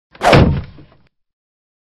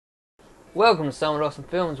Welcome to Somewhat Awesome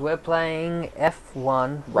Films. We're playing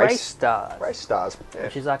F1 Race Stars, Race Stars, yeah.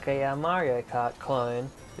 which is like a Mario Kart clone.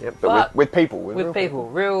 Yep, but with people. With people.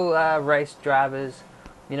 Real race drivers,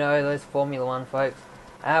 you know, those Formula One folks.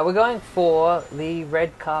 We're going for the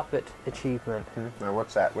red carpet achievement. Now,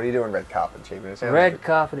 what's that? What are you doing, red carpet achievement? Red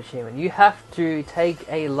carpet achievement. You have to take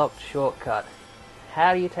a locked shortcut.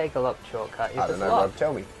 How do you take a locked shortcut? I don't know, Rob,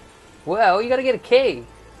 tell me. Well, you got to get a key.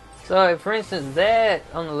 So, for instance, there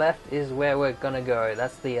on the left is where we're going to go.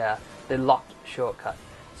 That's the locked shortcut.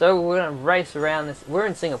 So we're going to race around this. We're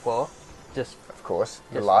in Singapore. Of course,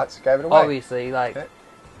 the lights gave it away. Obviously, like,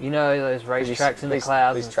 you know those racetracks in the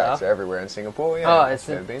clouds and stuff. These tracks are everywhere in Singapore, yeah.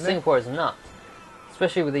 Singapore is nuts.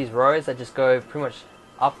 Especially with these roads that just go pretty much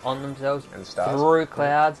up on themselves and stars. Through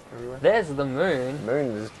clouds. Everywhere. There's the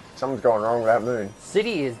moon. Something's going wrong with that moon.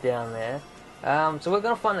 City is down there. So we're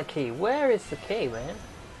going to find the key. Where is the key, man?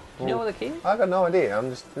 Do you know where the key is? I've got no idea.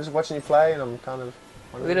 I'm just watching you play, and I'm kind of...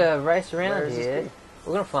 We're going to race around here.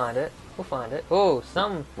 We're going to find it. We'll find it. Oh,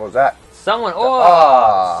 What was that? Someone...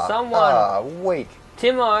 Weak.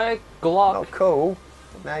 Timo Glock. Not cool.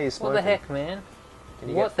 Now you're smoking. What the heck, man? Can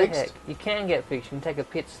you get fixed? Heck? You can get fixed. You can take a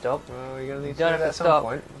pit stop. Well, you're going to need to Don't do have that to at some stop.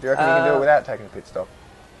 point. Do you reckon you can do it without taking a pit stop?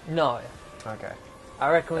 No. Okay.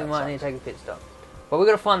 I reckon we might need to take a pit stop. But we've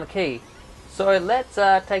got to find the key. So let's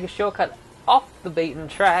take a shortcut off the beaten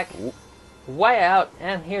track, way out,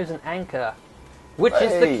 and here's an anchor, which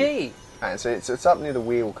is the key. And so it's up near the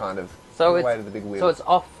wheel, kind of. So way to the big wheel. So it's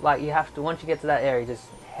off. Like, you have to, once you get to that area, just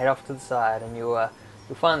head off to the side, and you'll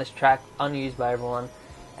find this track unused by everyone.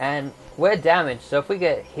 And we're damaged, so if we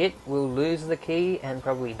get hit, we'll lose the key and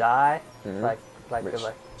probably die. Which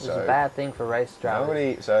is a bad thing for race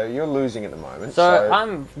drivers. So you're losing at the moment.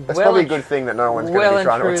 So that's probably a good thing that no one's going to be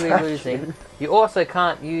trying to attack losing. You also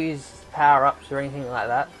can't use power-ups or anything like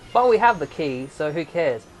that. But we have the key, so who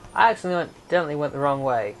cares? I accidentally went the wrong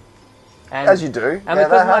way. And, as you do. And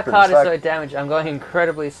because my card is so damaged, I'm going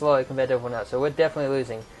incredibly slow compared to everyone else. So we're definitely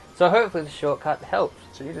losing. So hopefully the shortcut helps.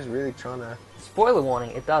 So you're just really trying to... Spoiler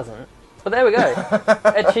warning, it doesn't. But there we go.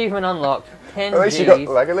 Achievement unlocked. 10 Gs. At least you got the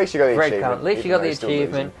achievement. At least you got the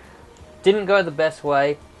achievement. Didn't go the best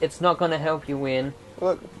way. It's not going to help you win.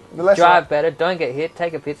 Look, the lesson... Drive better. Don't get hit.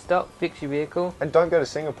 Take a pit stop. Fix your vehicle. And don't go to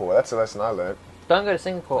Singapore. That's the lesson I learned. Don't go to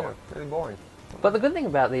Singapore. Yeah, really boring. But the good thing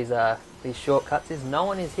about these shortcuts is no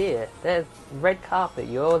one is here. There's red carpet.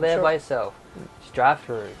 You're there by yourself. Just drive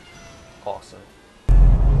through. Awesome.